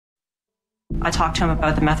I talked to him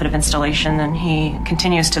about the method of installation, and he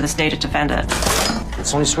continues to this day to defend it.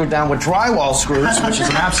 It's only screwed down with drywall screws, which is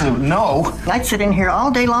an absolute no. I'd sit in here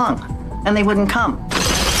all day long, and they wouldn't come.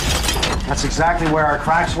 That's exactly where our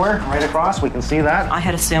cracks were, right across. We can see that. I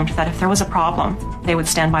had assumed that if there was a problem, they would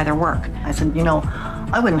stand by their work. I said, you know,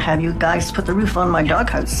 I wouldn't have you guys put the roof on my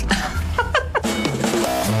doghouse.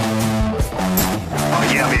 Oh,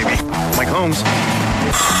 yeah, baby. Like Holmes.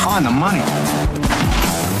 On the money.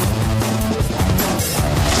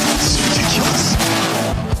 This is ridiculous.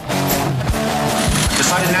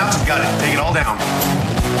 Decided now to gut it. Take it all down.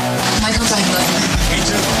 Michael's like, look. Me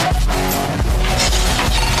too.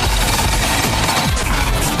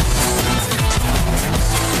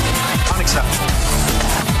 Unacceptable.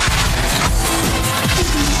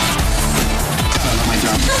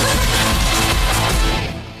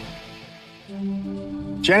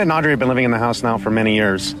 Janet and Audrey have been living in the house now for many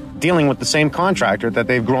years, dealing with the same contractor that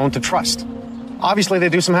they've grown to trust. Obviously, they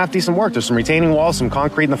do some half-decent work. There's some retaining walls, some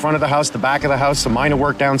concrete in the front of the house, the back of the house, some minor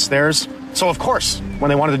work downstairs. So, of course, when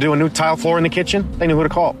they wanted to do a new tile floor in the kitchen, they knew who to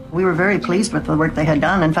call. We were very pleased with the work they had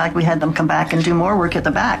done. In fact, we had them come back and do more work at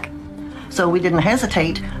the back. So we didn't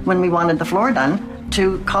hesitate when we wanted the floor done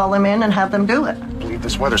to call them in and have them do it. I believe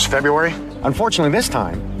this weather's February. Unfortunately, this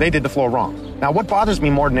time, they did the floor wrong. Now, what bothers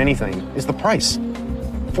me more than anything is the price.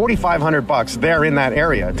 $4,500 there in that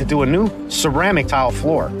area to do a new ceramic tile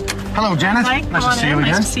floor. Hello, Janet. Hi, nice to see you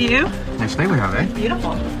again. Nice to see you. Nice day we have, eh?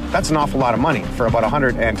 Beautiful. That's an awful lot of money for about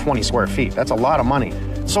 120 square feet. That's a lot of money.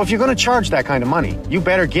 So if you're going to charge that kind of money, you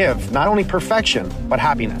better give not only perfection, but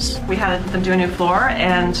happiness. We had them do a new floor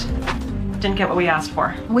and didn't get what we asked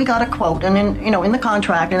for. We got a quote, and in the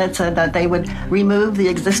contract, and it said that they would remove the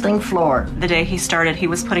existing floor. The day he started, he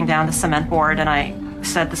was putting down the cement board, and I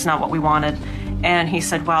said, this is not what we wanted. And he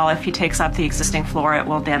said, well, if he takes up the existing floor, it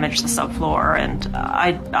will damage the subfloor. And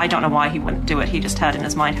I don't know why he wouldn't do it. He just had in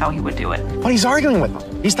his mind how he would do it. But he's arguing with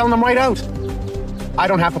them. He's telling them right out. I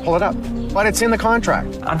don't have to pull it up, but it's in the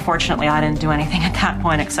contract. Unfortunately, I didn't do anything at that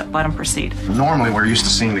point except let him proceed. Normally, we're used to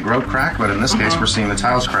seeing the grout crack, but in this case, we're seeing the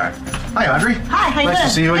tiles crack. Hi, Audrey. Hi, how you doing? Nice to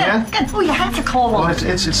see you again. Good. Oh, your hands are cold. Well,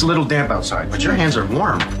 it's a little damp outside, but your hands are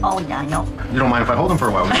warm. Oh, yeah, I know. You don't mind if I hold them for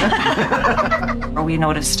a while, would you? We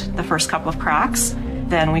noticed the first couple of cracks.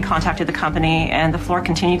 Then we contacted the company, and the floor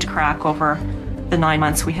continued to crack over the 9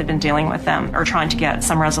 months we had been dealing with them, or trying to get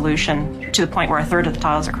some resolution, to the point where a third of the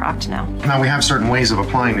tiles are cracked now. Now, we have certain ways of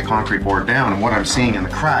applying the concrete board down, and what I'm seeing in the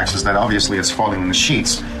cracks is that obviously it's falling in the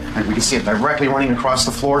sheets. And we can see it directly running across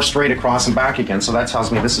the floor, straight across and back again. So that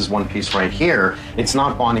tells me this is one piece right here. It's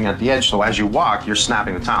not bonding at the edge, so as you walk, you're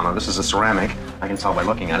snapping the tile. Now, this is a ceramic. I can tell by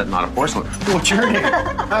looking at it, not a porcelain. What's your name?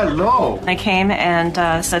 Hello. They came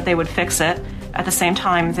and said they would fix it. At the same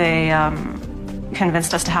time, they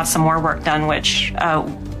convinced us to have some more work done, which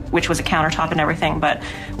was a countertop and everything. But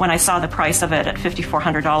when I saw the price of it at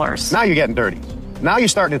 $5,400... Now you're getting dirty. Now you're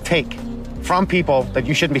starting to take from people that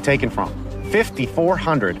you shouldn't be taking from.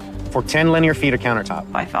 $5,400 for 10 linear feet of countertop.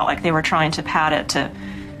 I felt like they were trying to pad it to,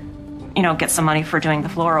 get some money for doing the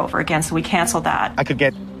floor over again, so we canceled that. I could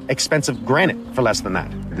get expensive granite for less than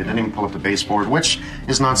that. They didn't even pull up the baseboard, which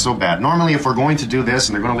is not so bad. Normally, if we're going to do this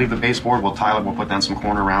and they're going to leave the baseboard, we'll tile it, we'll put down some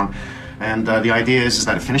corner round. And the idea is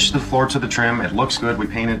that it finishes the floor to the trim, it looks good, we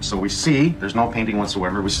paint it, so we see there's no painting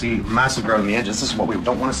whatsoever. We see massive grout on the edges. This is what we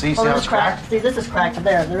don't want to see. See how it's cracked? See, this is cracked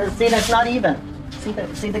there. See, that's not even.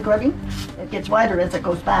 See the gritting? It gets wider as it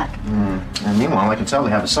goes back. And meanwhile, I can tell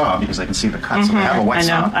they have a saw because I can see the cut, so they have a wet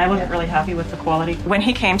saw. I know. I wasn't really happy with the quality. When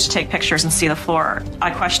he came to take pictures and see the floor,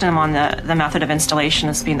 I questioned him on the method of installation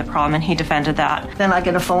as being the problem, and he defended that. Then I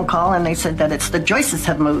get a phone call, and they said that it's the joists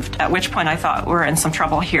have moved. At which point I thought we're in some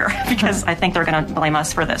trouble here because I think they're going to blame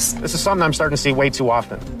us for this. This is something I'm starting to see way too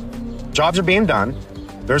often. Jobs are being done.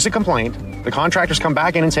 There's a complaint. The contractors come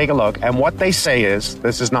back in and take a look, and what they say is,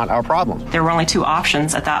 this is not our problem. There were only two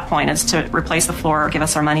options at that point, is to replace the floor or give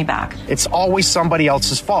us our money back. It's always somebody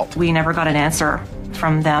else's fault. We never got an answer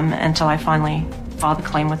from them until I finally filed the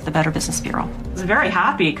claim with the Better Business Bureau. I was very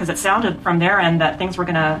happy because it sounded from their end that things were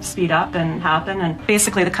going to speed up and happen, and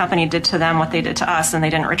basically the company did to them what they did to us, and they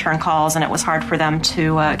didn't return calls, and it was hard for them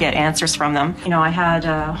to get answers from them. I had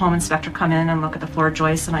a home inspector come in and look at the floor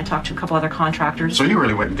joists, and I talked to a couple other contractors. So you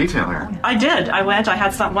really went in detail here. I did. I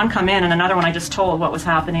had one come in, and another one I just told what was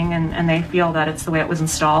happening, and they feel that it's the way it was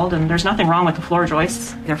installed, and there's nothing wrong with the floor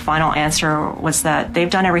joists. Their final answer was that they've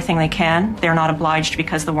done everything they can. They're not obliged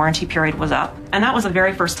because the warranty period was up. And that was the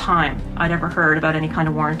very first time I'd ever heard about any kind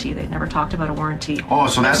of warranty. They'd never talked about a warranty. Oh,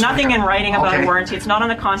 so that's... There's nothing in writing about a warranty. It's not on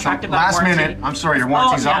the contract about warranty. Last minute, I'm sorry, your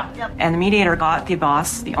warranty's up? Yep. And the mediator got the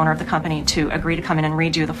boss, the owner of the company, to agree to come in and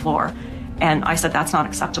redo the floor. And I said, that's not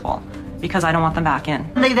acceptable. because I don't want them back in.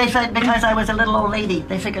 They said because I was a little old lady,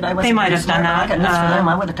 they figured I wasn't. They might have done that. For them,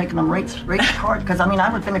 I would have taken them right to court, because I mean,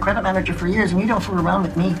 I've been a credit manager for years, and you don't fool around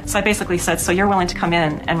with me. So I basically said, so you're willing to come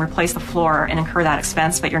in and replace the floor and incur that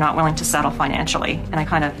expense, but you're not willing to settle financially. And I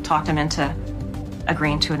kind of talked him into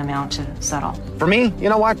agreeing to an amount to settle. For me, you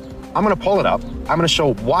know what? I'm going to pull it up. I'm going to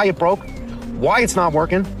show why it broke, why it's not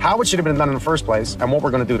working, how it should have been done in the first place, and what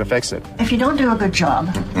we're going to do to fix it. If you don't do a good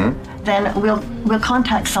job, then we'll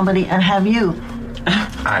contact somebody and have you.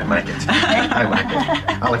 I like it. I like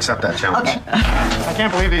it. I'll accept that challenge. Okay. I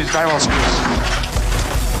can't believe these drywall screws.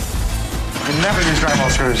 You never use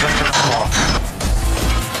drywall screws, just to the wall.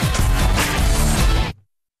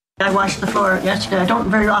 I washed the floor yesterday. I don't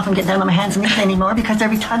very often get down on my hands and knees anymore, because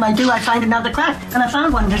every time I do, I find another crack, and I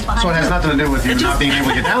found one just behind. So it has nothing to do with you not being able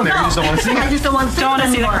to get down there. You just don't want to see it. I just don't want to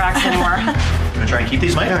see, the cracks anymore. Gonna try and keep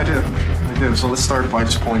these, Mike? Yeah, I do. So let's start by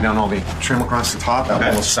just pulling down all the trim across the top.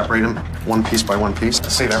 That will separate them one piece by one piece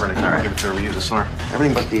to save everything. All right. Give it to her, reuse the saw.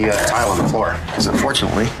 Everything but the tile on the floor, because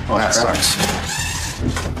unfortunately, that sucks.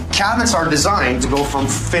 Cabinets are designed to go from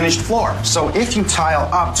finished floor. So if you tile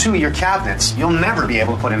up to your cabinets, you'll never be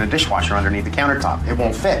able to put in a dishwasher underneath the countertop. It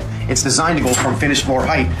won't fit. It's designed to go from finished floor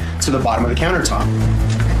height to the bottom of the countertop.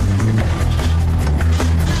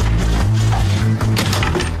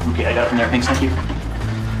 Okay, I got it from there. Thanks, thank you.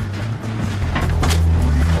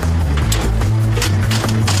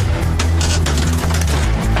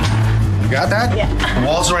 Got that? Yeah. The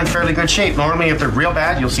walls are in fairly good shape. Normally, if they're real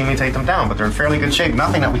bad, you'll see me take them down, but they're in fairly good shape.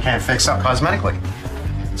 Nothing that we can't fix up cosmetically.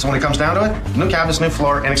 So when it comes down to it, new cabinets, new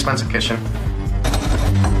floor, inexpensive kitchen.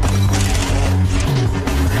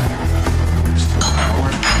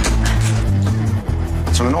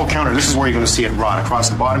 So an old counter, this is where you're going to see it rot across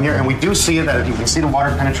the bottom here, and we do see that you can see the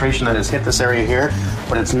water penetration that has hit this area here,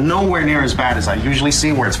 but it's nowhere near as bad as I usually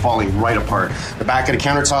see, where it's falling right apart. The back of the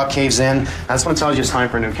countertop caves in. That's when it tells you it's time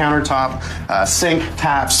for a new countertop, sink,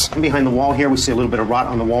 taps. And behind the wall here, we see a little bit of rot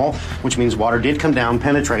on the wall, which means water did come down,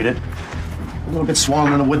 penetrate it. A little bit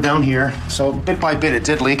swollen in the wood down here. So bit by bit, it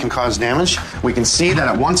did leak and cause damage. We can see that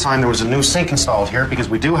at one time there was a new sink installed here, because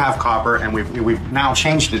we do have copper, and we've now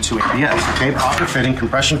changed it to Epis. Okay, copper fitting,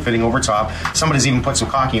 compression fitting over top. Somebody's even put some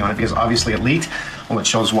caulking on it, because obviously it leaked. Well, it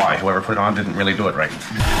shows why. Whoever put it on didn't really do it right.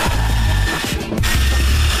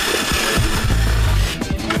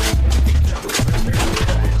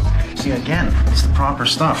 See, again, it's the proper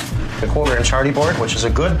stuff. The 1/4-inch hardy board, which is a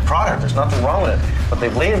good product. There's nothing wrong with it. But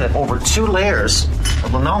they've laid it over 2 layers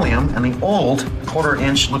of linoleum, and the old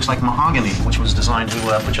 1/4-inch looks like mahogany, which was designed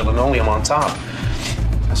to put your linoleum on top.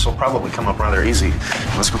 This will probably come up rather easy.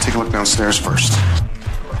 Let's go take a look downstairs first.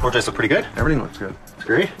 Floor joists look pretty good. Everything looks good. It's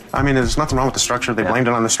great. I mean, there's nothing wrong with the structure. They blamed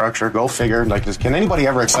it on the structure. Go figure. Like, can anybody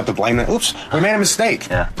ever accept the blame that, oops, we made a mistake?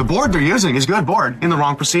 Yeah. The board they're using is good board in the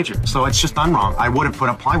wrong procedure. So it's just done wrong. I would have put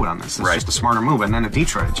up plywood on this. It's just a smarter move. And then a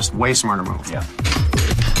Detroit, just way smarter move. Yeah.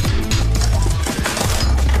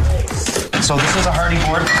 So this is a hardy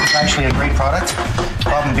board. It's actually a great product.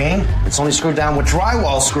 Problem being, it's only screwed down with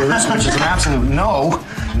drywall screws, which is an absolute no.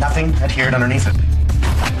 Nothing adhered underneath it.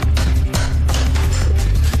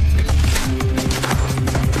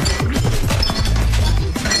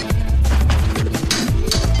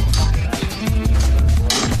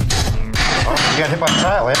 You got hit by the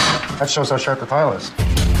tile, eh? That shows how sharp the tile is.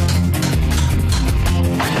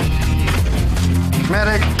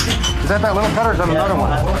 Medic, is that little cut or is that another one?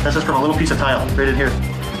 That's just from a little piece of tile right in here.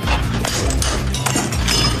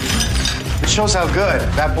 It shows how good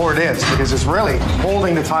that board is, because it's really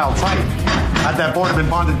holding the tile tight. Had that board been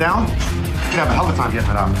bonded down, you'd have a hell of a time getting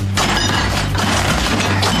it up.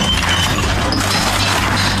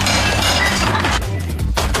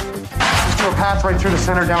 Just do a path right through the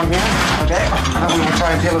center down here. Okay. And then we will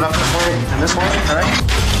try and peel it up this way and this way. All right.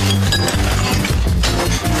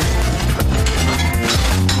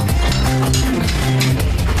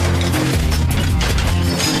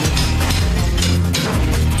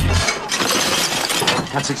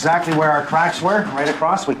 That's exactly where our cracks were, right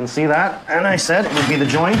across. We can see that. And I said it would be the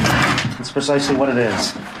joint. It's precisely what it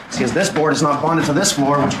is. See, as this board is not bonded to this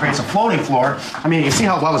floor, which creates a floating floor. I mean, you can see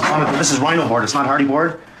how well it's bonded. This is Rhino board. It's not hardy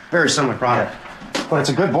board. Very similar product. Yeah. But it's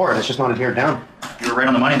a good board. It's just not adhered down. You were right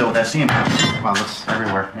on the money, though, with that seam. Well, it's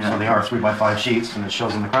everywhere. Yeah. So they are 3x5 sheets, and it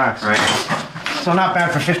shows in the cracks. Right. So not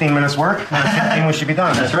bad for 15 minutes work. Another 15 we should be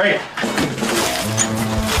done. That's right.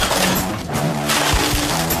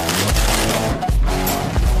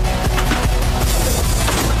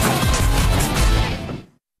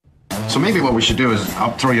 So maybe what we should do is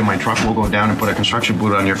I'll throw you in my truck, we'll go down and put a construction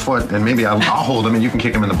boot on your foot, and maybe I'll hold him and you can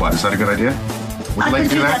kick him in the butt. Is that a good idea? Would you like to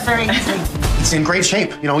do that? Very easily. It's in great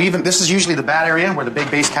shape. You know, even this is usually the bad area where the big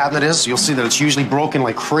base cabinet is. You'll see that it's usually broken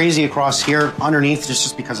like crazy across here, underneath,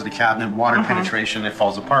 just because of the cabinet, water penetration, it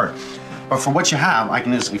falls apart. But for what you have, I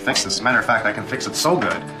can easily fix this. As a matter of fact, I can fix it so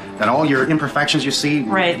good that all your imperfections you see,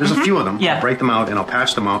 there's a few of them. Yeah. I'll break them out and I'll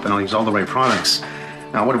patch them up and I'll use all the right products.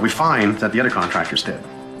 Now, what did we find that the other contractors did?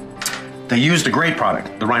 They used a great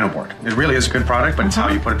product, the Rhino board. It really is a good product, but it's how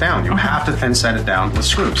you put it down. You have to thin set it down with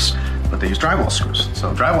screws. But they use drywall screws.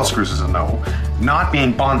 So drywall screws is a no. Not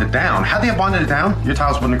being bonded down. Had they have bonded it down, your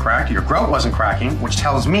tiles wouldn't have cracked, your grout wasn't cracking, which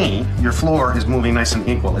tells me your floor is moving nice and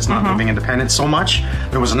equal. It's not moving independent so much.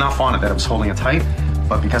 There was enough on it that it was holding it tight.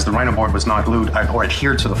 But because the Rhino board was not glued or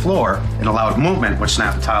adhered to the floor, it allowed movement, which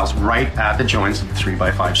snapped the tiles right at the joints of the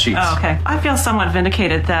 3x5 sheets. Oh, okay. I feel somewhat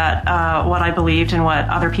vindicated that what I believed and what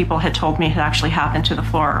other people had told me had actually happened to the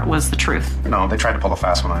floor was the truth. No, they tried to pull a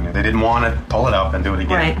fast one on you. They didn't want to pull it up and do it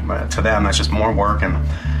again. Right. But to them, that's just more work, and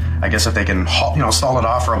I guess if they can, stall it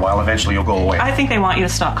off for a while, eventually you'll go away. I think they want you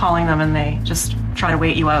to stop calling them and they just try to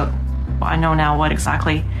wait you out. I know now what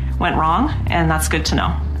exactly went wrong, and that's good to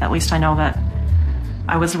know. At least I know that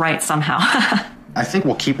I was right somehow. I think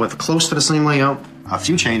we'll keep with close to the same layout, a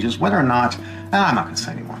few changes, whether or not, I'm not going to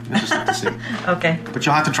say anymore. You'll just have to see. Okay. But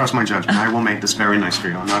you'll have to trust my judgment. I will make this very nice for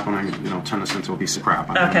you. I'm not going to, turn this into a piece of crap.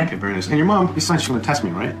 I'm going to make it very nice. And your mom, besides, she's going to test me,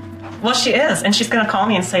 right? Well, she is, and she's going to call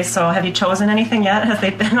me and say, so have you chosen anything yet? Has they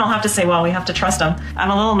been? I'll have to say, well, we have to trust them. I'm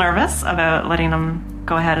a little nervous about letting them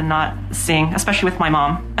go ahead and not seeing, especially with my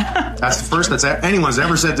mom. That's the first that's anyone's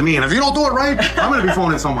ever said to me. And if you don't do it right, I'm going to be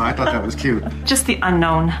phoning someone. I thought that was cute. Just the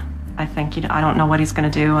unknown. I think I don't know what he's going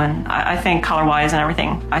to do, and I think color-wise and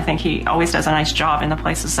everything, I think he always does a nice job in the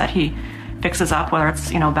places that he fixes up, whether it's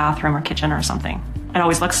bathroom or kitchen or something. It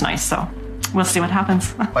always looks nice, so we'll see what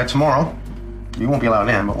happens. By tomorrow, you won't be allowed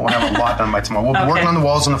in, but we'll have a lot done by tomorrow. We'll be working on the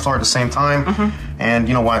walls and the floor at the same time, and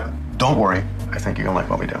you know what? Don't worry. I think you're going to like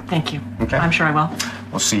what we do. Thank you. Okay. I'm sure I will.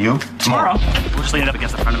 We'll see you tomorrow. We'll just lean it up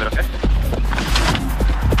against the front of it, okay?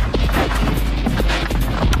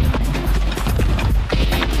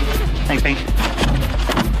 Thanks, Pink.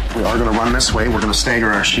 We are going to run this way. We're going to stagger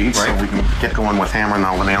our sheets so we can get going with hammering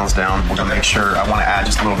all the nails down. We're going to make sure, I want to add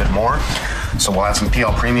just a little bit more. So we'll add some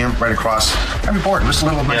PL Premium right across every board. Just a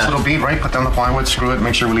nice little bead, right? Put down the plywood, screw it,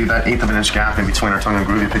 make sure we leave that 1/8 of an inch gap in between our tongue and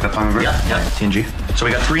groove. You pick that tongue and groove? Yeah, TNG. So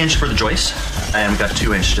we got 3 inch for the joist, and we got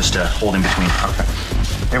 2 inch just to hold in between. Okay.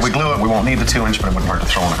 If we glue it, we won't need the 2 inch, but it wouldn't hurt to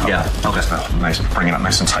throw in a couple. Yeah, okay. Just nice, bring it up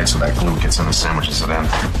nice and tight so that glue gets in the sandwiches at the end.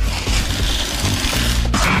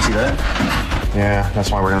 See that? Yeah, that's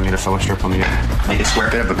why we're going to need a filler strip on the end. Make it square.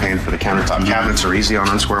 Bit of a pain for the countertop. Cabinets are easy on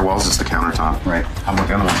unsquare walls, it's the countertop. Right. How about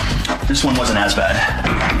the other one? This one wasn't as bad.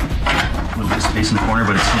 A little bit of space in the corner,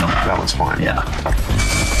 but it's, That one's fine. Yeah.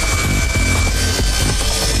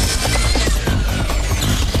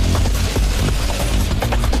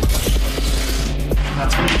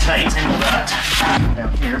 That's going to be tight. Handle that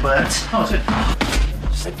down here, but it's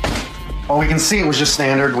good. Well, we can see it was just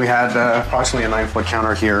standard. We had approximately a 9-foot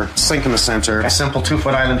counter here, sink in the center, a simple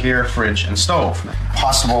 2-foot island here, fridge, and stove.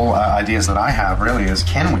 Possible ideas that I have really is,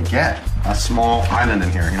 can we get a small island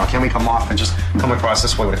in here? Can we come off and just come across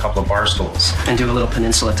this way with a couple of bar stools? And do a little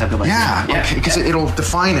peninsula type of Yeah, because it'll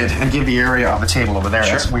define it and give the area of the table over there.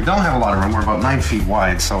 Sure. We don't have a lot of room. We're about 9 feet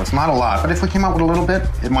wide, so it's not a lot. But if we came out with a little bit,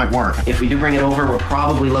 it might work. If we do bring it over, we're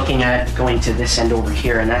probably looking at going to this end over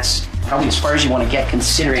here, and that's probably as far as you want to get,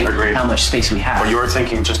 considering how much space we have. Or you were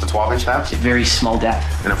thinking just a 12-inch depth? Very small depth.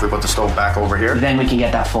 And if we put the stove back over here? Then we can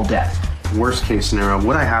get that full depth. Worst case scenario,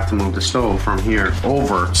 would I have to move the stove from here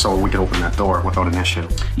over so we could open that door without an issue?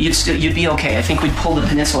 You'd be okay. I think we'd pull the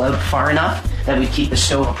peninsula out far enough that we'd keep the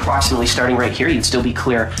stove approximately starting right here. You'd still be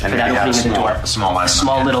clear for that opening of the door. A small island.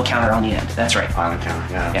 Small little counter on the end. That's right. Island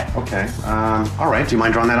counter, yeah. Yeah. Okay. All right. Do you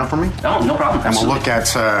mind drawing that up for me? Oh, no problem. And we'll look at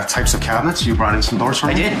types of cabinets. You brought in some doors for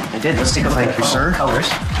me? I did. Let's take a look Thank at you, sir. colors.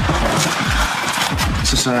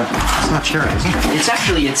 This is it's not cherry, is it? It's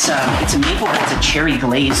actually it's a maple. It's a cherry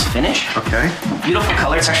glaze finish. Okay. Beautiful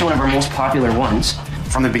color. It's actually one of our most popular ones.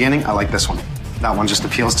 From the beginning, I like this one. That one just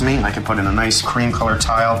appeals to me. I can put in a nice cream colored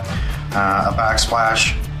tile, a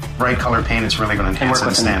backsplash, bright color paint. It's really going to enhance it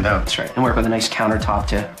and stand out. That's right. And work with a nice countertop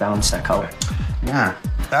to balance that color. Yeah,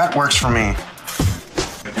 that works for me.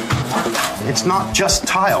 It's not just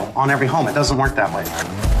tile on every home. It doesn't work that way.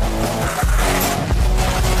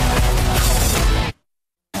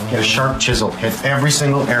 Get a sharp chisel, hit every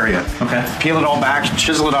single area. Okay. Peel it all back,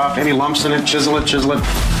 chisel it off, any lumps in it, chisel it.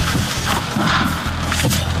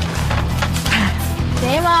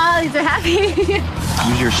 Dama, these are happy.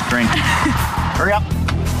 Use your strength. Hurry up.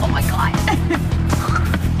 Oh my god.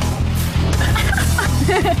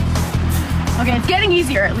 Okay, it's getting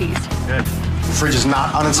easier at least. Good. The fridge is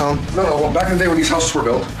not on its own? No, well, back in the day when these houses were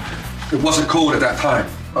built, it wasn't code at that time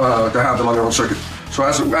to have them on their own circuit. So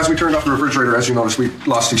as we turned off the refrigerator, as you noticed, we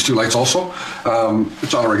lost these two lights also.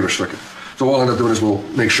 It's on a regular circuit. So what we'll end up doing is we'll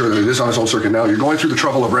make sure that it is on its own circuit now. You're going through the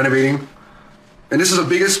trouble of renovating. And this is the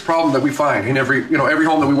biggest problem that we find in every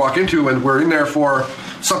home that we walk into, and we're in there for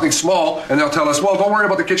something small, and they'll tell us, well, don't worry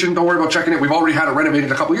about the kitchen, don't worry about checking it. We've already had it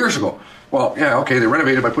renovated a couple years ago. Well, yeah, okay, they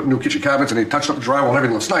renovated by putting new kitchen cabinets and they touched up the drywall and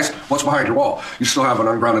everything looks nice. What's behind your wall? You still have an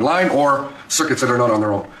ungrounded line or circuits that are not on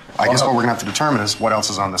their own. I guess what we're going to have to determine is what else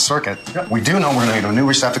is on the circuit. Yep. We do know we're going to need a new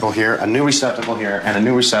receptacle here, a new receptacle here, and a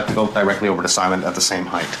new receptacle directly over the silent at the same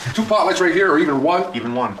height. 2 pot lights right here, or even one.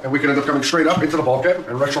 Even one. And we can end up coming straight up into the bulkhead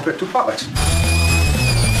and retrofit 2 pot lights.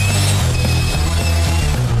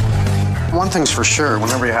 One thing's for sure,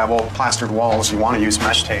 whenever you have old plastered walls, you want to use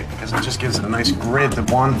mesh tape because it just gives it a nice grid to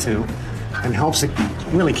bond to and helps it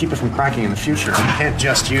really keep it from cracking in the future. You can't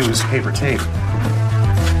just use paper tape.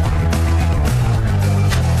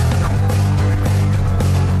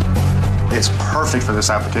 It's perfect for this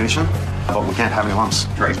application, but we can't have any lumps.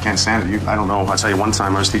 Right. You can't stand it. I don't know. I'll tell you, one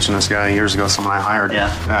time I was teaching this guy years ago, someone I hired.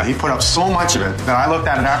 Yeah. He put up so much of it that I looked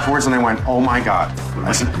at it afterwards and I went, oh my God.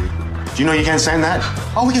 I said, do you know you can't sand that?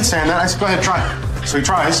 Oh, we can sand that. I said, go ahead, try it. So he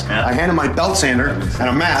tries. Yeah. I hand him my belt sander and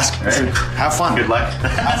a mask. I said, have fun. Good luck.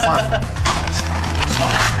 Have fun.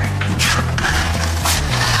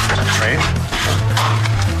 Trade.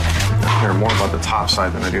 I care more about the top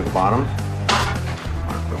side than I do the bottom.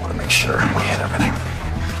 We want to make sure we hit everything.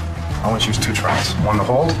 I always use 2 tries. One to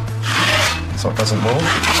hold, so it doesn't move.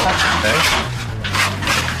 Okay.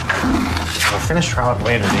 We'll finish trial it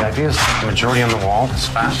later. The idea is to get the majority on the wall as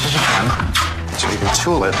fast as you can so you can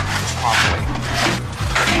tool it properly.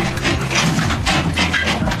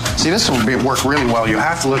 See, this will work really well. You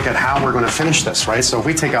have to look at how we're going to finish this, right? So if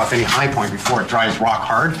we take off any high point before it dries rock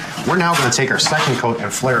hard, we're now going to take our second coat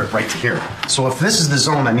and flare it right to here. So if this is the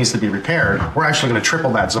zone that needs to be repaired, we're actually going to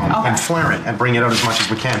triple that zone and flare it and bring it out as much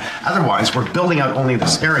as we can. Otherwise, we're building out only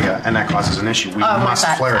this area, and that causes an issue. We must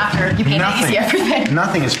flare it. After you paint it, you see everything.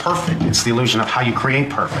 Nothing is perfect. It's the illusion of how you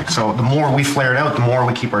create perfect. So the more we flare it out, the more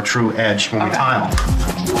we keep our true edge when we tile.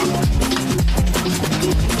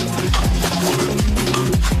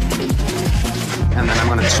 And then I'm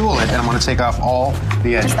going to tool it, and I'm going to take off all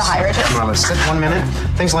the edges. Just the high ridges? I'm going to let it sit 1 minute.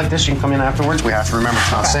 Things like this, you can come in afterwards. We have to remember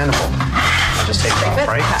it's not sandable. I'll just take it off,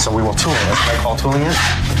 right? Okay. So we will tool it. That's what I call tooling it.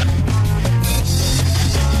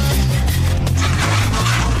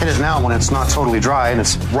 It is now when it's not totally dry and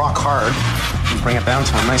it's rock hard. You bring it down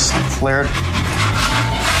to a nice flared.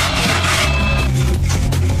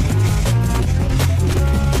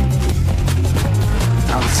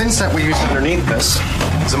 Now the thin set we use underneath this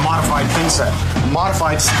is a modified thin set. A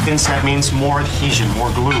modified thin set means more adhesion,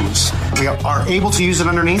 more glues. We are able to use it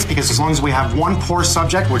underneath because as long as we have one porous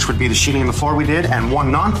subject, which would be the sheeting in the floor we did, and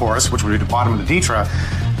one non-porous, which would be the bottom of the Ditra,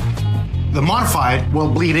 the modified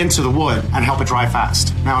will bleed into the wood and help it dry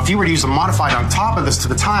fast. Now, if you were to use the modified on top of this to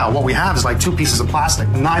the tile, what we have is like 2 pieces of plastic.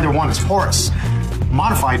 Neither one is porous.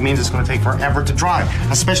 Modified means it's going to take forever to dry,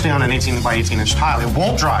 especially on an 18 by 18 inch tile. It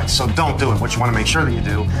won't dry, so don't do it. What you want to make sure that you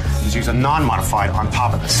do is use a non-modified on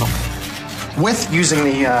top of this. So with using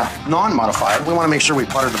the non-modified, we want to make sure we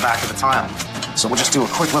butter the back of the tile. So we'll just do a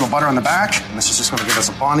quick little butter on the back, and this is just going to give us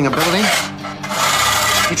a bonding ability.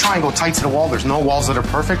 If you try and go tight to the wall, there's no walls that are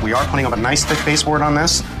perfect. We are putting up a nice thick baseboard on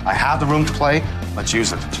this. I have the room to play. Let's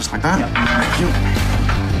use it, just like that. Thank you.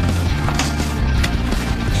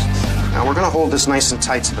 Now we're going to hold this nice and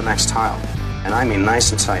tight to the next tile. And I mean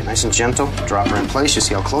nice and tight, nice and gentle. Drop her in place. You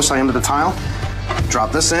see how close I am to the tile?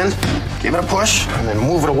 Drop this in, give it a push, and then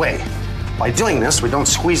move it away. By doing this, we don't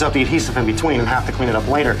squeeze out the adhesive in between and have to clean it up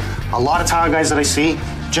later. A lot of tile guys that I see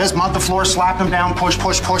just mud the floor, slap them down, push,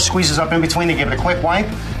 push, push, squeezes up in between, they give it a quick wipe,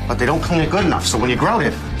 but they don't clean it good enough. So when you grout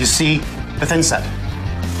it, you see the thin set.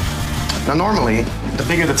 Now normally, the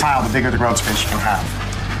bigger the tile, the bigger the grout space you can have.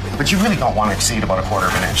 But you really don't want to exceed about 1/4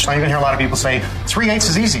 of an inch. Now you're going to hear a lot of people say, 3/8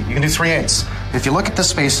 is easy. You can do 3/8. If you look at the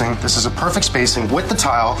spacing, this is a perfect spacing with the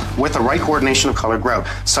tile, with the right coordination of color grout,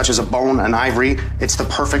 such as a bone, an ivory. It's the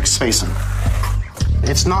perfect spacing.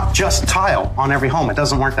 It's not just tile on every home. It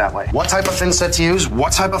doesn't work that way. What type of thin set to use?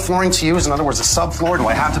 What type of flooring to use? In other words, a subfloor. Do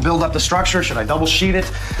I have to build up the structure? Should I double sheet it?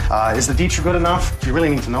 Is the Ditra good enough? You really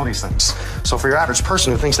need to know these things. So for your average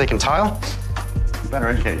person who thinks they can tile, you better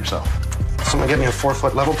educate yourself. Someone get me a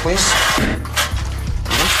 4-foot level, please.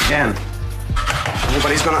 Once again,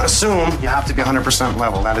 everybody's going to assume you have to be 100%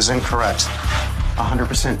 level. That is incorrect.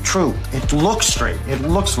 100% true. It looks straight. It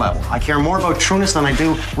looks level. I care more about trueness than I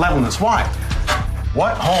do levelness. Why?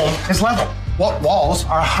 What home is level? What walls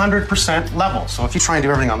are 100% level? So if you try and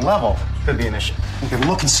do everything on level, could be an issue. You can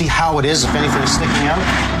look and see how it is, if anything is sticking out.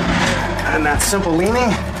 And that simple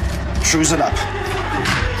leaning trues it up.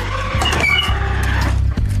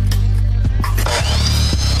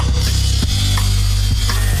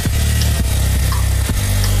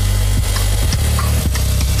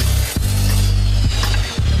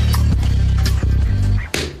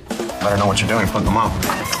 Better know what you're doing, put them up.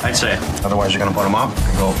 I'd say. Otherwise, you're going to put them up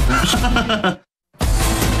and go, oops.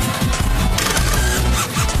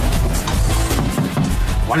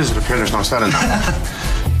 Why does it appear there's no stud in there?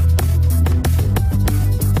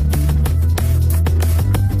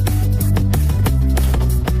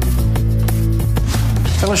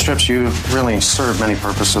 Filler strips, you really serve many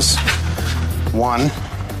purposes. One,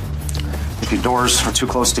 if your doors are too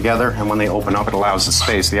close together and when they open up, it allows the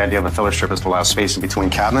space. The idea of a filler strip is to allow space in between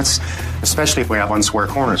cabinets, especially if we have unsquare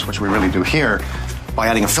corners, which we really do here. By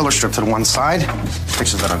adding a filler strip to the one side,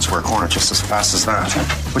 fixes that unsquare corner just as fast as that.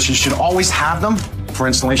 But you should always have them for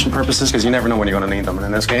installation purposes because you never know when you're going to need them. And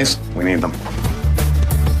in this case, we need them.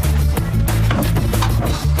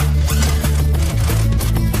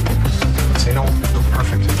 See, no,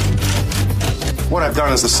 perfect. What I've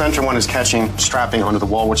done is the center one is catching strapping onto the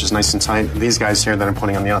wall, which is nice and tight. These guys here that I'm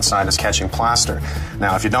putting on the outside is catching plaster.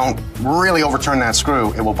 Now, if you don't really overturn that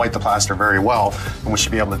screw, it will bite the plaster very well, and we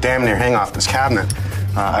should be able to damn near hang off this cabinet.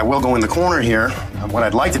 I will go in the corner here. What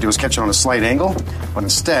I'd like to do is catch it on a slight angle, but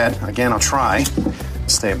instead, again, I'll try,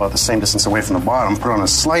 stay about the same distance away from the bottom, put it on a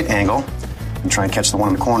slight angle, and try and catch the one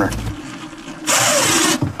in the corner.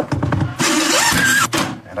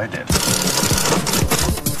 And I did.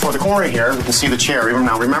 For the corner here, we can see the cherry.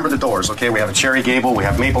 Now remember the doors, okay? We have a cherry gable, we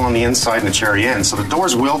have maple on the inside and a cherry end. So the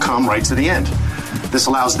doors will come right to the end. This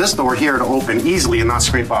allows this door here to open easily and not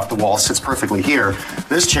scrape off the wall. It sits perfectly here.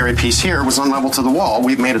 This cherry piece here was unlevel to the wall.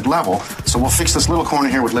 We've made it level. So we'll fix this little corner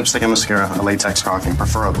here with lipstick and mascara, a latex caulking,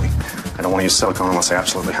 preferably. I don't want to use silicone unless I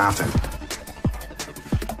absolutely have to.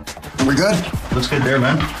 We're good? Looks good there,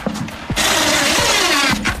 man.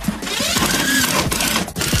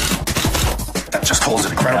 That just holds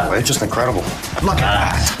it incredible. It's just incredible. Look at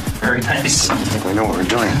that. Very nice. I think we know what we're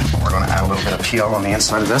doing. We're going to add a little bit of peel on the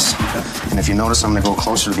inside of this. And if you notice, I'm going to go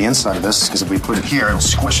closer to the inside of this because if we put it here, it'll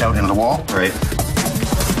squish out into the wall. Right.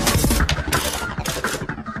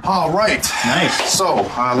 All right. Nice. So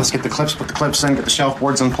let's get the clips, put the clips in, get the shelf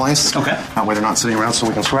boards in place. Okay. That way they're not sitting around so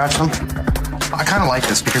we can scratch them. I kind of like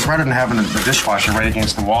this because rather than having the dishwasher right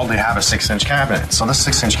against the wall, they have a 6-inch cabinet. So this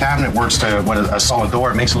 6-inch cabinet works to what a solid door.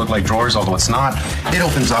 It makes it look like drawers, although it's not. It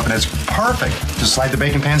opens up and it's perfect. Just slide the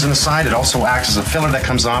baking pans on the side. It also acts as a filler that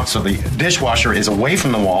comes off so the dishwasher is away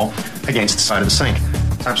from the wall against the side of the sink.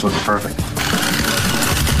 It's absolutely perfect.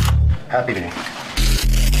 Happy day.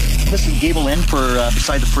 This is gable in for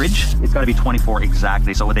beside the fridge. It's got to be 24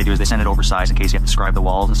 exactly. So what they do is they send it oversized in case you have to scribe the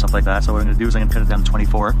walls and stuff like that. So what I'm going to do is I'm going to cut it down to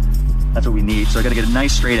 24. That's what we need. So I got to get a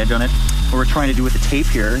nice straight edge on it. What we're trying to do with the tape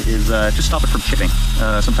here is just stop it from chipping.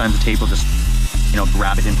 Sometimes the tape will just,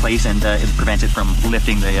 grab it in place and it prevents it from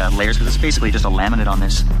lifting the layers because it's basically just a laminate on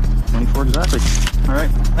this. 24 exactly. All right.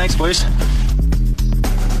 Thanks, boys.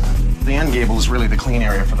 The end gable is really the clean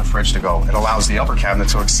area for the fridge to go. It allows the upper cabinet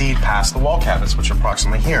to exceed past the wall cabinets, which are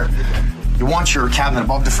approximately here. You want your cabinet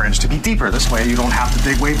above the fridge to be deeper. This way you don't have to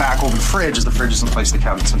dig way back over the fridge as the fridge is in place, the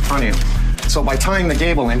cabinet's in front of you. So by tying the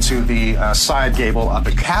gable into the side gable of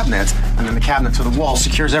the cabinet and then the cabinet to the wall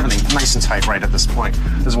secures everything nice and tight right at this point.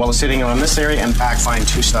 As well as sitting on this area and back finding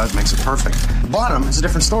 2 studs makes it perfect. The bottom is a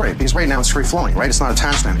different story because right now it's free flowing, right? It's not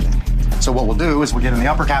attached to anything. So what we'll do is we'll get in the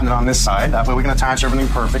upper cabinet on this side. That way we can attach everything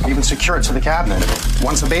perfect, even secure it to the cabinet.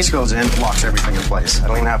 Once the base goes in, it locks everything in place. I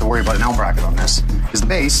don't even have to worry about an L bracket on this because the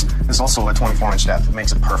base is also a 24-inch depth. It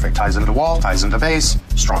makes it perfect. Ties into the wall, ties into the base,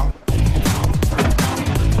 strong.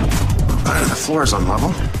 The floor is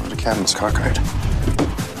unlevel. The cabinet's cockeyed.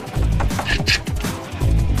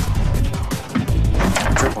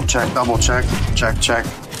 Triple check, double check, check, check.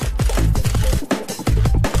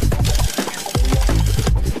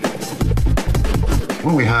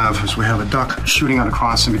 What we have is we have a duct shooting out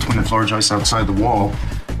across in between the floor joists outside the wall,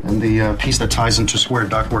 and the piece that ties into square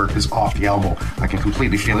ductwork is off the elbow. I can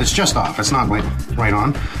completely feel it. It's just off. It's not right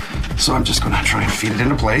on. So I'm just going to try and feed it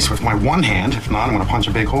into place with my one hand. If not, I'm going to punch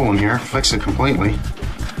a big hole in here, fix it completely.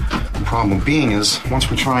 The problem being is once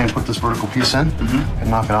we try and put this vertical piece in, and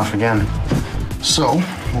knock it off again. So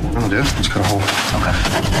what we're going to do is cut a hole. Okay.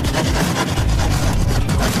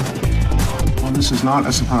 Well, this is not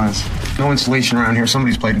a surprise. No insulation around here.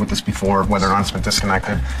 Somebody's played with this before, whether or not it's been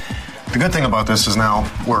disconnected. The good thing about this is now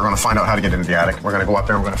we're going to find out how to get into the attic. We're going to go up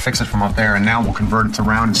there, we're going to fix it from up there, and now we'll convert it to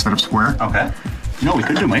round instead of square. Okay. You know what we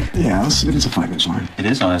could do, Mike? Yeah, it is a 5-inch line. It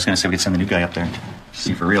is? Oh, I was going to say we could send the new guy up there.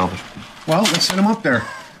 See for real. Well, let's send him up there.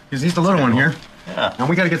 Because he's the little one here. Yeah. And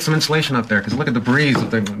we got to get some insulation up there, because look at the breeze,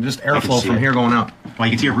 just airflow from here going up. Well,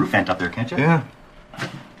 you can see a roof vent up there, can't you? Yeah.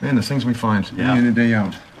 Man, the things we find day in and day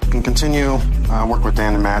out. You can continue, work with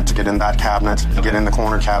Dan and Matt to get in that cabinet, get in the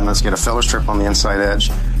corner cabinets, get a filler strip on the inside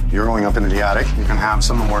edge. You're going up into the attic. You can have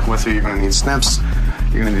someone work with you. You're going to need snips.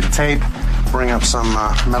 You're going to need tape. Bring up some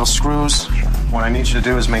metal screws. What I need you to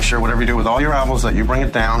do is make sure whatever you do with all your apples that you bring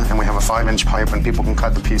it down, and we have a 5-inch pipe, and people can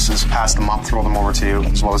cut the pieces, pass them up, throw them over to you,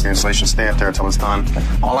 as well as the insulation. Stay up there until it's done.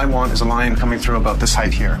 All I want is a line coming through about this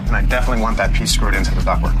height here, and I definitely want that piece screwed into the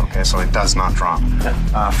ductwork, okay, so it does not drop.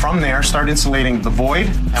 From there, start insulating the void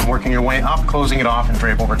and working your way up, closing it off, and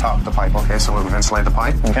drape over top of the pipe, okay, so we've insulated the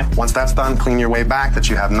pipe. Okay. Once that's done, clean your way back, that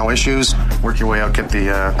you have no issues, work your way out, get the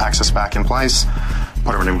access back in place,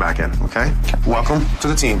 put everything back in, okay? Welcome to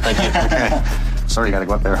the team. Thank you. Okay. Sorry, you gotta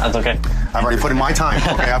go up there. That's okay. I've already put in my time,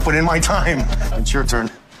 okay? I put in my time. It's your turn.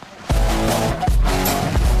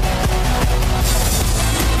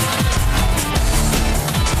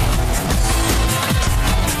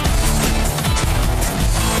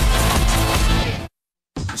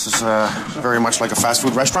 This is very much like a fast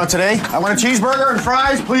food restaurant today. I want a cheeseburger and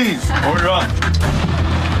fries, please. Order up.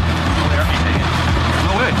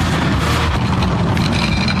 No way.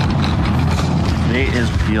 Today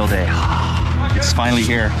is reveal day. It's finally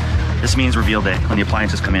here. This means reveal day when the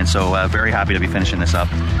appliances come in, so very happy to be finishing this up.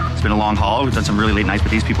 It's been a long haul. We've done some really late nights,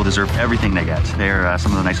 but these people deserve everything they get. They're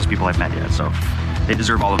some of the nicest people I've met yet, so they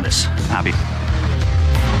deserve all of this. I'm happy.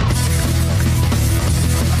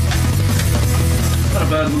 Not a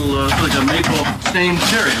bad little, like a maple stained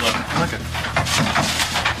cherry look. I like it.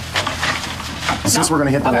 Since we're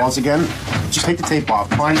gonna hit the walls again, just take the tape off.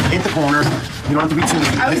 Fine, hit the corner. You don't have to be too.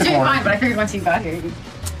 I was doing fine, but I figured once you got here, you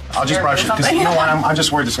I'll just brush it, because you know what, I'm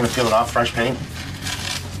just worried it's going to peel it off, fresh paint.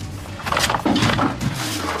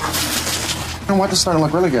 You know what, this is starting to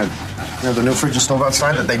look really good. We have the new fridge and stove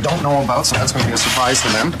outside that they don't know about, so that's going to be a surprise to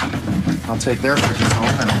them. I'll take their fridge and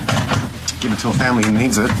stove and give it to a family who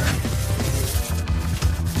needs it.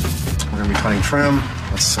 We're going to be cutting trim.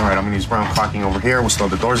 That's all right, I'm going to use brown caulking over here. We'll still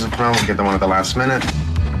have the doors in front. We'll get them on at the last minute.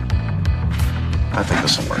 I think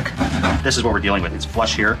this will work. This is what we're dealing with. It's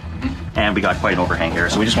flush here, and we got quite an overhang here,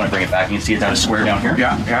 so we just want to bring it back. You can see it's at a square down here.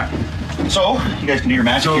 Yeah, yeah. So, you guys can do your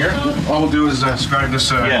magic here. All we'll do is scribe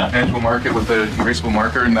this edge. We'll mark it with the erasable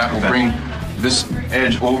marker, and that will bring this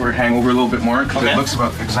edge hang over a little bit more, because it looks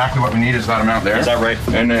about exactly what we need is that amount there. Is that right?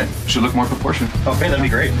 And it should look more proportioned. Okay, that'd be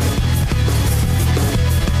great.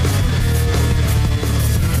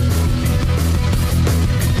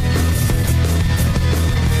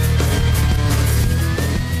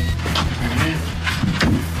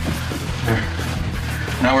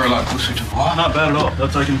 Now we're a lot closer to the wall. Not bad at all.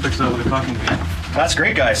 That's I can fix that with a caulking gun. That's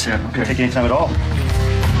great, guys. Yeah, okay. Take any time at all.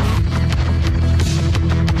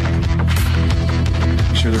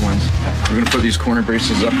 Sure they're ones. We're going to put these corner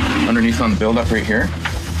braces up underneath on the build-up right here,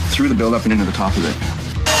 through the build-up and into the top of it.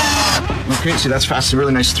 Okay, see that's fast,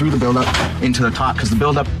 really nice through the build-up into the top, because the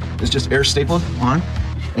build-up is just air stapled on,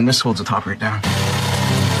 and this holds the top right down.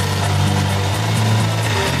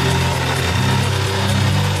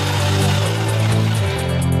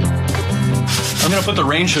 I'm going to put the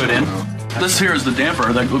range hood in. This here is the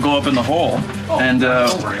damper that will go up in the hole. And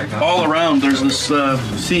all around there's this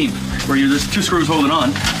seam where there's 2 screws holding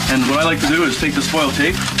on. And what I like to do is take this foil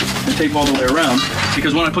tape and tape all the way around,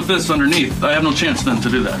 because when I put this underneath, I have no chance then to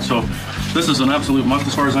do that. So this is an absolute must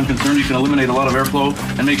as far as I'm concerned. You can eliminate a lot of airflow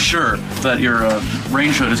and make sure that your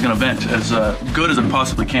range hood is going to vent as good as it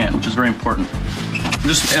possibly can, which is very important.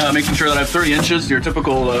 Just making sure that I have 30 inches, your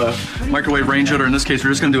typical microwave range hood, or in this case, we're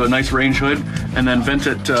just going to do a nice range hood and then vent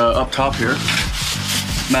it up top here.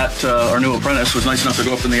 Matt, our new apprentice, was nice enough to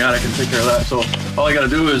go up in the attic and take care of that. So all I got to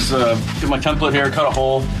do is get my template here, cut a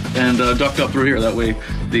hole, and duct up through here. That way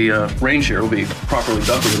the range here will be properly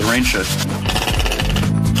ducted with a range hood.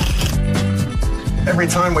 Every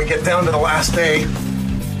time we get down to the last day,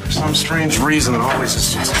 for some strange reason, it always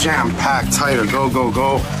is just jam-packed, tight, or go, go,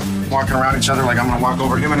 go. Walking around each other like I'm gonna walk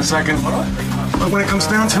over him in a second. But when it comes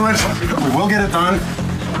down to it, we will get it done.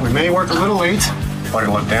 We may work a little late, but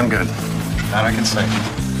it'll look damn good. That I can say.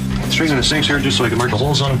 Strings in the sinks here just so I can mark the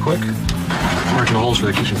holes on them quick. Marking the holes for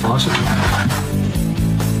the kitchen faucet.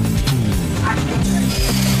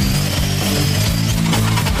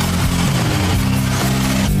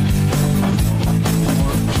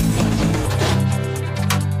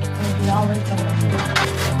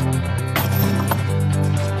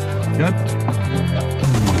 Good.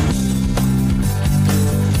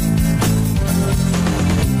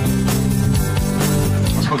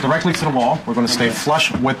 Let's put the directly to the wall. We're going to stay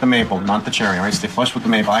flush with the maple, not the cherry, all right? Stay flush with the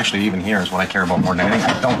maple. Actually, even here is what I care about more than anything.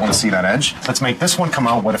 I don't want to see that edge. Let's make this one come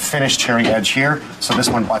out with a finished cherry edge here, so this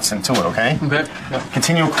one butts into it, okay? Okay. Yeah.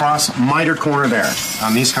 Continue across miter corner there.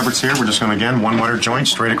 On these cupboards here, we're just going to, again, one miter joint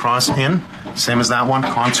straight across in. Same as that one.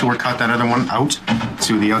 Contour cut that other one out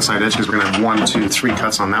to the outside edge because we're going to have 1, 2, 3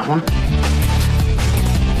 cuts on that one.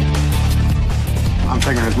 I'm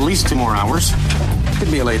figuring at least 2 more hours.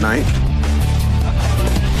 Could be a late night.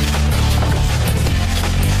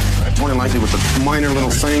 More than likely with the minor little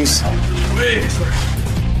things.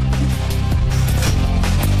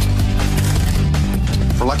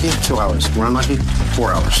 If we're lucky, 2 hours. If we're unlucky,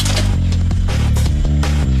 4 hours.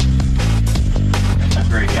 That's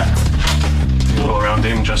great, yeah. You go around,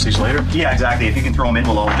 Dave, and adjust these later? Yeah, exactly. If you can throw them in,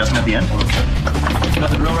 we'll all adjust them at the end. Okay. Got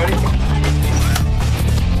the drill ready?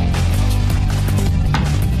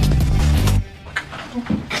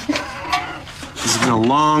 This has been a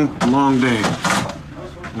long, long day.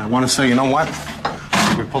 And I want to say, you know what?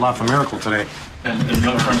 We pulled off a miracle today. And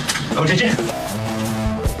another front. Oh, did you?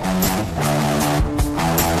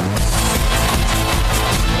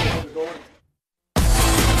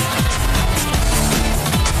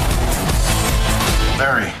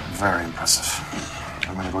 Very, very impressive.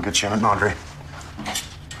 I'm going to go get you in at laundry.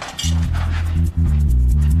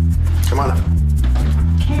 Come on up.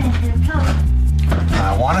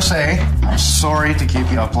 I want to say, I'm sorry to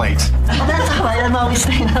keep you up late. Oh, that's all right. I'm always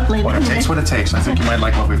staying up late. But it takes what it takes. I think you might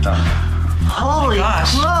like what we've done. Holy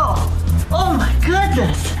crow! Oh my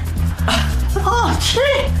goodness! Oh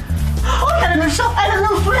gee! Oh, I got a new soap and a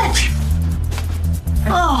new fridge.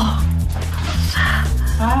 Oh!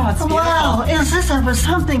 Oh, it's beautiful. Wow! Is this ever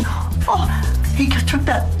something? Oh, he took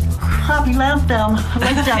that crappy lamp down,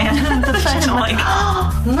 right down to the side.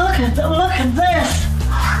 Oh, look at this!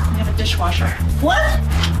 We have a dishwasher. What?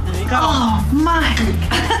 There you go. Oh, Mike!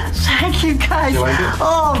 Thank you, guys. You like it?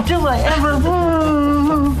 Oh, do I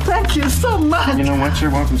ever? Thank you so much. You know what?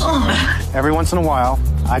 You're welcome so much. Every once in a while,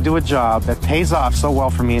 I do a job that pays off so well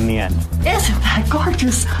for me in the end. Isn't that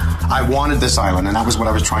gorgeous? I wanted this island, and that was what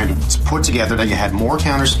I was trying to put together, that you had more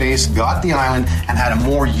counter space, got the island, and had a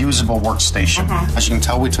more usable workstation. As you can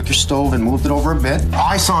tell, we took your stove and moved it over a bit.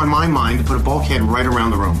 I saw in my mind to put a bulkhead right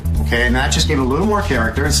around the room, okay? And that just gave it a little more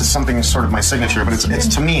character. This is something that's sort of my signature, but it's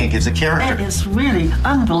to me, it gives it character. It is really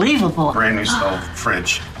unbelievable. Brand new stove,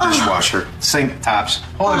 fridge, dishwasher, sink, taps,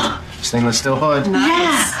 hood, stainless steel hood.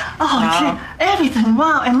 Nice. Yeah. Oh, Wow. gee, everything.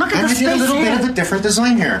 Wow. And look at And the we did a space little here. bit of a different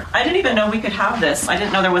design here. I didn't even know we could have this. I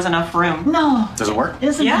didn't know there was enough room. No. Does it work?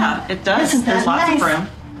 Isn't Yeah, that, it does. Isn't There's that lots of nice? room.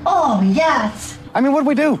 Oh, yes. I mean, what did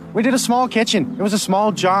we do? We did a small kitchen. It was a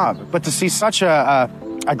small job. But to see such a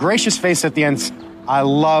gracious face at the end, I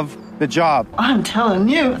love the job. I'm telling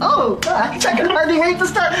you. Oh, gosh, I can hardly wait to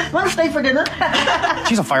start. Want to stay for dinner?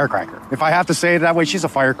 She's a firecracker. If I have to say it that way, she's a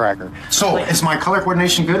firecracker. So, is my color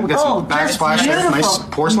coordination good? We got some just backsplash there, beautiful. nice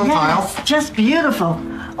porcelain Yes, tile. just beautiful.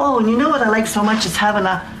 Oh, and you know what I like so much is having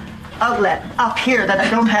a outlet up here that I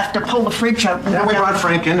don't have to pull the fridge up. Then we brought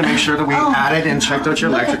Frank in to make sure that we Oh. added and checked out your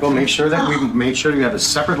electrical, make sure that we made sure you have a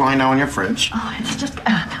separate line now on your fridge. Oh, it's just,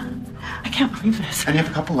 I can't believe this. And you have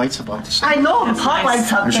a couple lights above the sink. I know, the That's hot nice.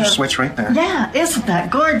 lights up There's there. your switch right there. Yeah, isn't that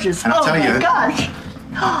gorgeous? And I'll oh tell my you- gosh.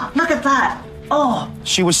 Oh, look at that. Oh,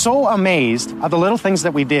 She was so amazed at the little things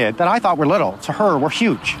that we did that I thought were little. To her, were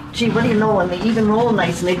huge. gee, what do you know when they even roll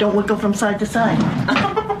nice and they don't wiggle from side to side?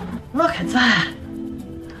 Look at that.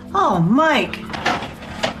 Oh, Mike.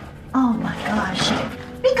 Oh my gosh.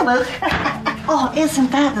 Peekaboo. Oh,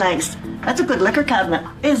 isn't that nice? That's a good liquor cabinet.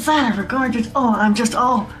 Is that ever gorgeous? Oh, I'm just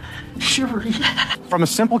all shivery. From a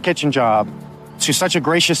simple kitchen job to such a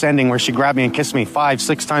gracious ending where she grabbed me and kissed me 5,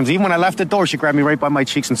 6 times. Even when I left the door, she grabbed me right by my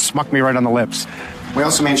cheeks and smucked me right on the lips. We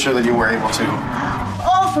also made sure that you were able to,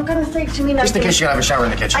 Oh, for goodness sakes, you mean just in case you gotta have a shower in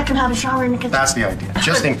the kitchen. I can have a shower in the kitchen? That's the idea.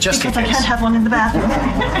 Just in because case. I can't have one in the bathroom.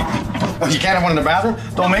 Oh, you can't have one in the bathroom?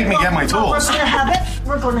 Don't make me get my Well, tools. We're gonna have it.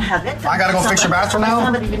 We're gonna have it. I gotta go fix your bathroom now?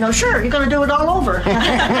 Somebody, you know, sure, you're gonna do it all over.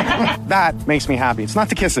 That makes me happy. It's not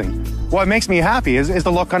the kissing. What makes me happy is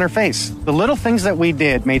the look on her face. The little things that we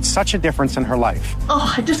did made such a difference in her life.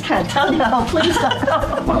 Oh, I just can't tell you how pleased I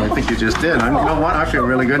am. Well, I think you just did. You know what? I feel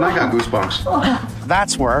really good and I got goosebumps.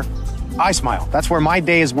 That's where I smile. That's where my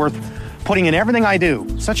day is worth putting in everything I do.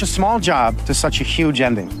 Such a small job to such a huge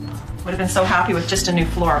ending. Would have been so happy with just a new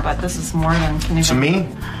floor, but this is more than can even. To me,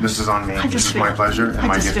 this is on me. This is my pleasure and I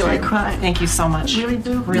my just gift feel to like you. crying. Thank you so much. I really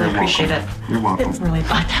do. Really You're appreciate welcome. it. You're welcome. It's really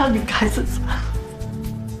I tell you guys, it's.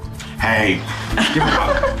 Hey, give me a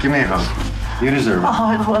hug. Give me a hug. You deserve it.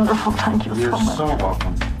 Oh, it's wonderful. Thank you You're so much. so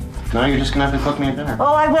welcome. Now you're just gonna have to cook me a dinner.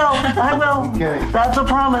 Oh, I will. I will. Okay. That's a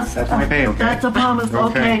promise. That's my pay, okay? That's a promise.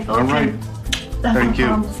 Okay. All right. That's Thank a you.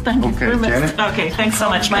 promise. Thank you Okay, very much. Janet. Okay, thanks so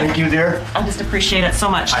much, Mike. Thank you, dear. I just appreciate it so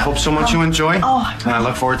much. I hope so much you enjoy. Oh. And I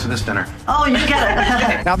look forward to this dinner. Oh, you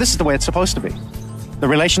get it. Now, this is the way it's supposed to be. The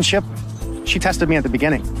relationship, she tested me at the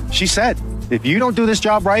beginning. She said, if you don't do this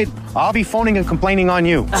job right, I'll be phoning and complaining on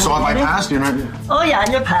you. So have I passed? You're not... Oh, yeah,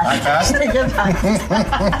 you're passed. I passed? You're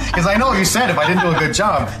passed. Because I know you said if I didn't do a good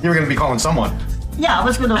job, you were going to be calling someone. Yeah, I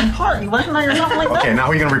was going to report you, wasn't I, or something like that? Okay, now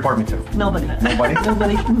who are you going to report me to? Nobody. Nobody?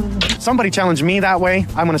 Nobody. Somebody challenged me that way,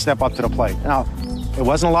 I'm going to step up to the plate. Now, it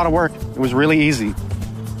wasn't a lot of work. It was really easy.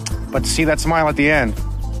 But to see that smile at the end.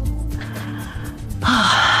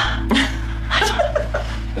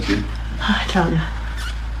 That's good. I tell you.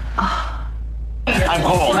 I'm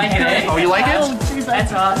cold. Oh, you like it? Oh, geez,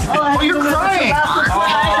 that's awesome. Oh, you're crying.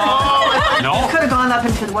 No. You could have gone up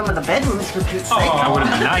into one of the bedrooms for Pete's sake. That would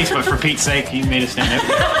have been nice, but for Pete's sake, he made us stand out.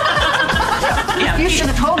 You should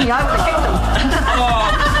have told me. I would have kicked him.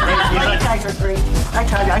 You guys are great. I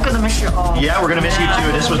tell you, I'm going to miss you all. Yeah, we're gonna miss you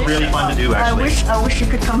too. This was really fun to do, actually. I wish you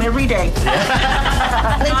could come every day.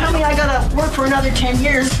 They tell me I got to work for another 10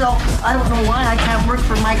 years, so I don't know why I can't work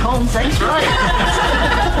for Mike Holmes. Thanks, right?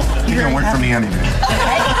 You can work for me anyway.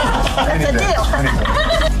 That's a deal. Anyway.